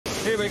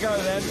Here we go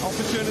then,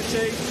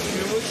 opportunity,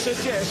 you would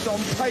suggest, on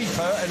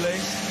paper at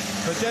least,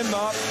 for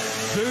Denmark.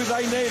 Do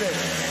they need it?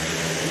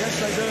 Yes,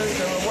 they do.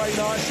 They're away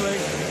nicely.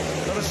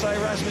 Got to say,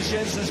 Rasmus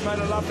Jensen's made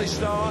a lovely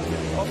start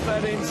off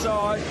that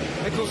inside.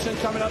 Mikkelsen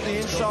coming up the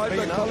inside,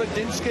 but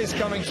Kolodinskis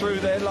coming through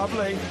there,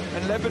 lovely.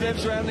 And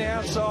Lebedevs around the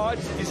outside.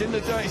 He's in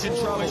the dirt, he's in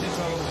trouble. He's in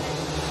trouble.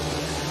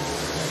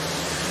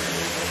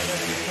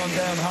 He's gone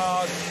down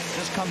hard,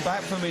 just come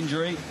back from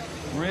injury.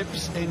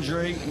 Ribs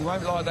injury, he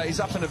won't like that.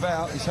 He's up and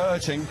about, he's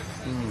hurting.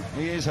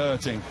 He is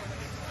hurting.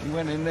 He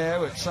went in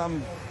there at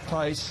some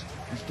pace.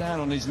 He's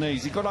down on his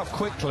knees. He got up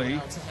quickly,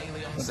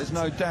 but there's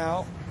no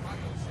doubt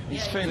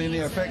he's feeling the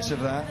effects of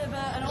that.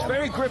 It's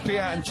very grippy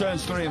out in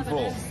turns 3 and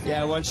 4.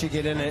 Yeah, once you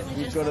get in it,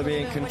 you've got to be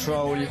in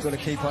control. You've got to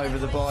keep over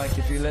the bike.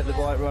 If you let the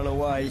bike run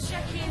away,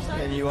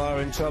 then you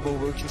are in trouble.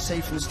 But we can see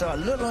from the start,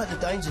 it looked like the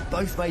Danes had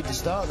both made the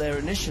start there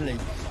initially.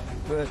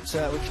 But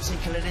we can see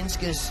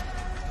Kolodinskis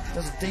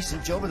does a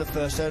decent job of the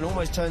first turn,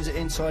 almost turns it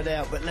inside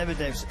out, but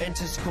Lebedevs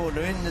enters the corner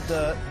in the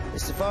dirt.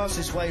 It's the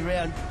fastest way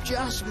round,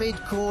 just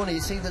mid-corner. You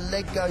see the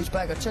leg goes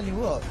back. I tell you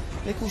what,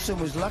 Mikkelsen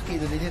was lucky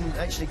that he didn't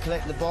actually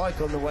collect the bike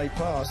on the way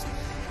past,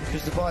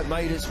 because the bike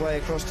made its way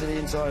across to the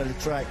inside of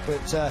the track.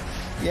 But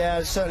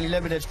yeah, certainly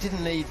Lebedevs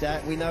didn't need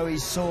that. We know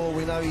he's sore,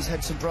 we know he's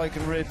had some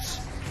broken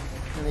ribs,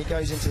 and he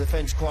goes into the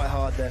fence quite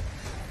hard there.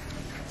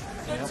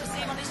 Yep.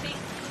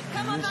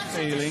 He's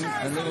feeling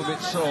a little bit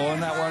sore,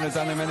 and that won't have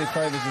done him any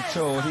favours at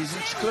all. He's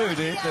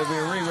excluded. There'll be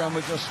a rerun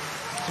with just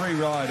 3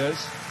 riders.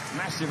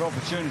 Massive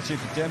opportunity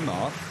for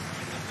Denmark.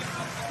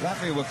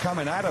 Latvia were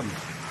coming at him.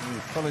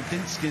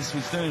 Kolodinskis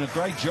was doing a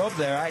great job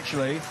there,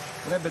 actually.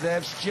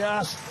 Lebedevs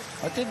just...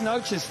 I did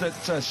notice that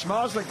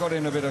Smarslik got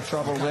in a bit of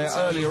trouble there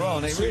earlier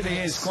on. It really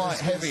is quite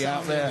heavy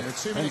out there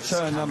in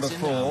turn number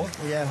 4.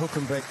 Yeah,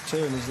 Huckenbeck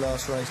too in his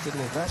last race,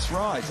 didn't he? That's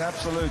right,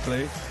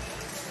 absolutely.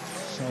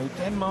 So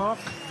Denmark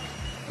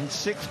in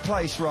 6th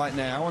place right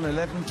now on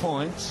 11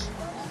 points.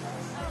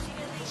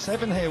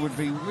 7 here would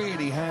be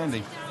really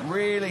handy,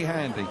 really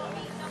handy.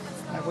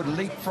 That would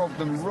leapfrog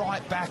them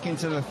right back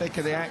into the thick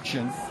of the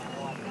action.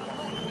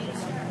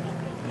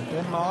 And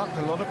Denmark,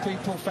 a lot of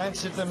people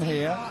fancied them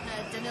here.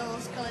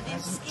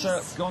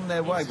 Hasn't gone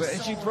their way, but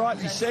as you've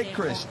rightly said,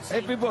 Chris,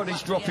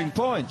 everybody's dropping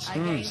points.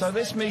 So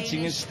this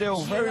meeting is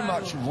still very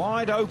much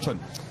wide open.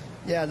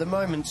 Yeah, at the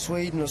moment,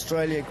 Sweden,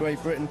 Australia,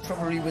 Great Britain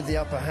probably with the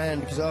upper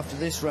hand, because after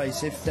this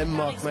race, if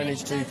Denmark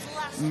manage to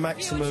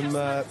maximum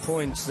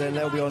points, then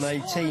they'll be on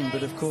 18.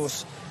 But of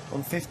course,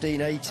 on 15,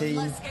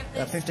 18,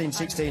 15,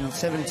 16, and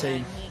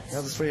 17, the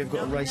other 3 have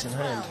got a race in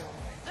hand.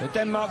 So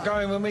Denmark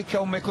going with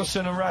Mikkel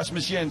Mikkelsen and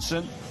Rasmus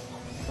Jensen.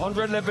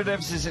 Andre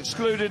Lebedevs is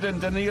excluded, and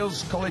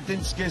Daniils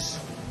Kolodinskis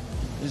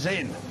is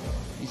in.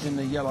 He's in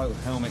the yellow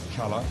helmet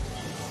colour.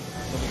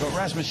 So we've got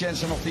Rasmus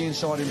Jensen off the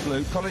inside in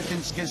blue.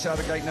 Kolodinskis out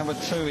of gate number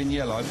 2 in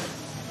yellow.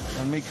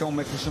 And Mikkel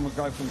Mikkelsen will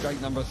go from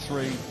gate number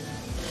 3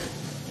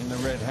 in the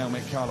red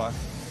helmet colour.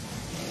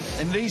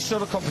 In these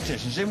sort of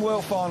competitions, in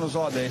world finals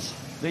like this,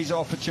 these are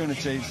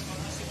opportunities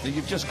that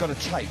you've just got to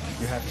take.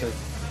 You have to.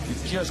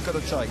 You've just got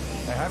to take.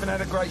 They haven't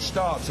had a great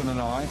start to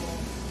Lanai,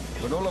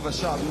 but all of a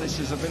sudden, this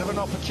is a bit of an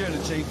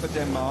opportunity for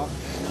Denmark.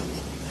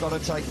 They've got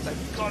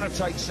to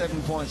take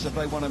 7 points if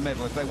they want to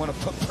medal, if they want to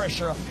put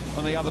pressure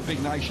on the other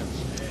big nations.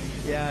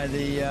 Yeah,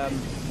 the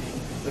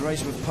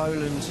race with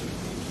Poland,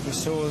 we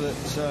saw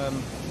that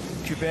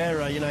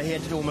Kubera, you know, he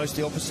had to do almost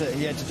the opposite.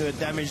 He had to do a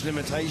damage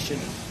limitation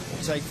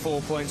to take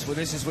 4 points. Well,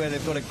 this is where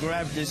they've got to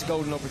grab this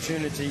golden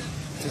opportunity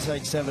to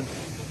take 7.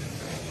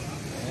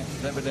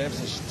 Yeah,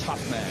 Lebedevs is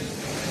tough man.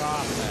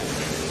 Tough man.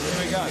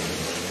 Here we go.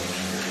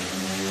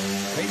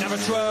 Heat number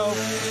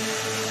 12.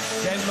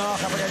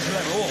 Denmark up against the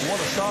level. Oh, what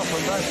a start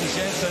from Rasmus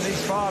Jensen.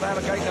 He's fired out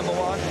of gate number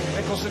 1.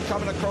 Mikkelsen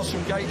coming across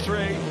from gate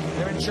 3.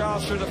 They're in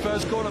charge through the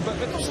first corner, but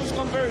Mikkelsen's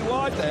gone very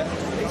wide there.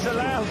 He's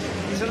allowed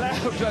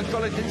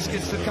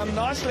Kolodinskis to come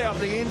nicely up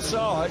the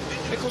inside.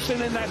 Mikkelsen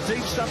in that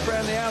deep stuff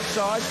around the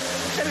outside.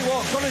 Tell you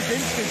what,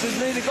 Kolodinskis has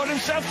nearly got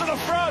himself to the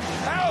front.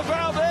 How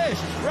about this?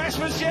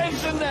 Rasmus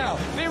Jensen now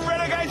being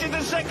relegated to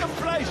 2nd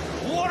place.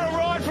 What a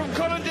ride from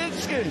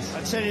Kolodinskis.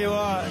 I tell you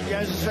what,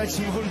 Joseph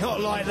Svensson will not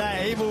like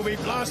that. He will be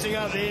blasting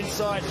up the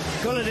inside.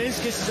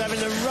 Kolodinskis is having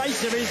the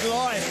race of his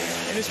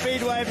life in the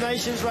Speedway of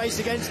Nations race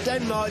against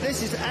Denmark.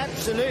 This is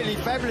absolutely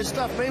fabulous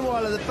stuff.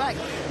 Meanwhile, at the back,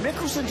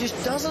 Mikkelsen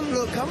just doesn't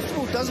look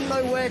comfortable, doesn't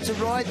know where to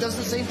ride,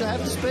 doesn't seem to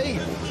have the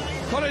speed.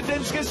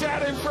 Kolodinskis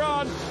out in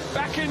front,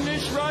 back in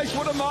this race.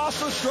 What a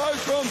master stroke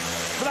from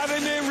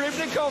Vladimir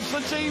Rybnikov,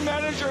 the team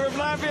manager of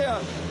Latvia.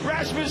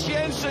 Rasmus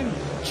Jensen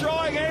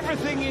trying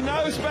everything he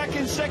knows back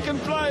in 2nd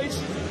place.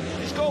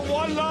 He's got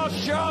one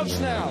last chance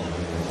now.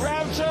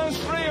 Round turns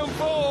 3 and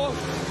 4.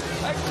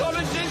 And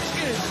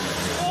Kolodinskis,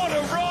 what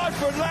a ride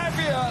for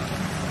Latvia.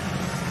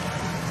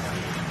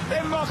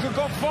 Denmark have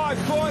got 5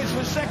 points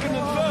for second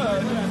and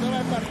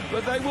third,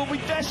 but they will be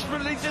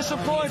desperately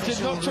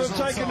disappointed not to have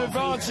taken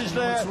advantage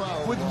there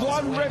with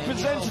one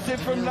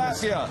representative from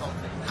Latvia.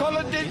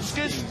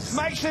 Kolodinskis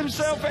makes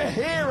himself a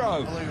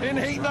hero in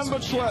heat number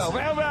 12.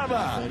 How about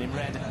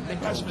that?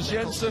 Rasmus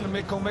Jensen and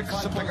Mikkel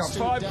Mikkelsen pick up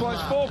 5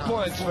 points, 4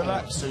 points for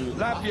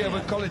Latvia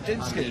with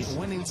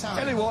Kolodinskis.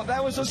 Tell you what,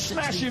 that was a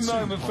smashing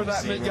moment for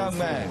that young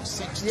man.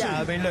 Yeah,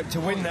 I mean, look, to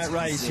win that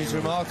race is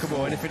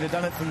remarkable, and if he'd have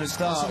done it from the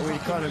start, we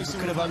kind of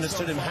could have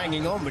understood him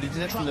hanging on, but he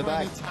did it from the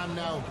back.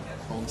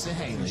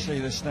 You see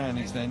the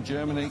standings then.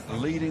 Germany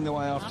leading the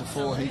way after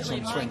 4 heats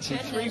on 20.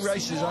 3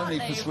 races only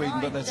for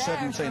Sweden, but they're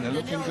 17. They're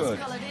looking good.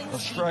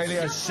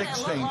 Australia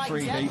 16,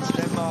 3 heats.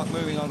 Denmark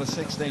moving on to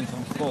 16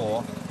 from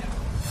 4.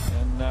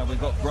 And we've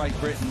got Great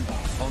Britain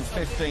on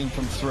 15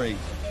 from 3.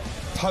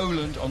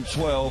 Poland on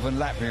 12 and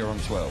Latvia on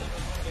 12.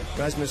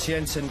 Rasmus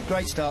Jensen,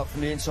 great start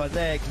from the inside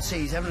there. You can see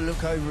he's having a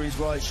look over his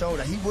right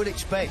shoulder. He would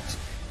expect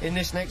in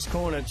this next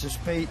corner to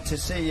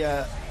see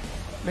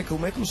Mikkel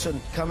Mikkelsen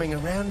coming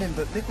around him,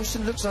 but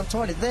Mikkelsen looks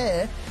untidy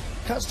there,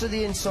 cuts to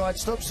the inside,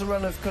 stops the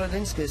run of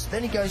Kolodinskis,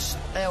 then he goes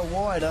out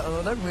wider, and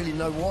I don't really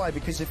know why,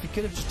 because if he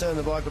could have just turned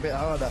the bike a bit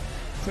harder,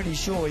 pretty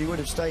sure he would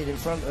have stayed in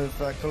front of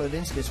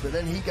Kolodinskis, but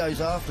then he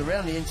goes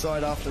around the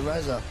inside after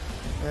Raza,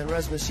 and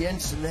Rasmus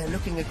Jensen there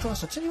looking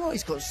across. I tell you what,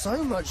 he's got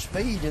so much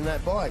speed in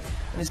that bike,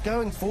 and he's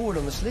going forward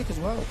on the slick as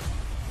well.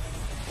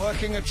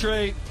 Working a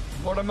treat,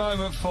 what a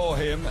moment for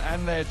him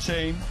and their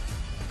team.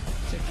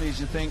 Particularly as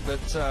you think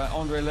that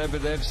Andre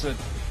Lebedevs had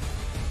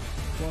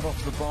got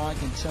off the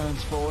bike in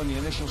turns 4 in the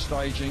initial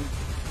staging.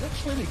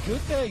 Looks really good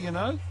there, you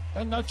know.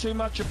 Don't know too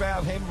much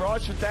about him.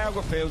 Rides for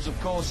Daugavpils, of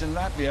course, in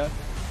Latvia.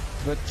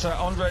 But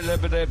Andre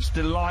Lebedevs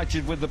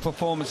delighted with the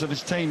performance of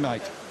his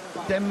teammate.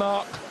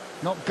 Denmark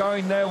not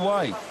going their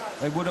way.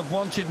 They would have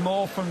wanted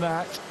more from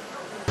that.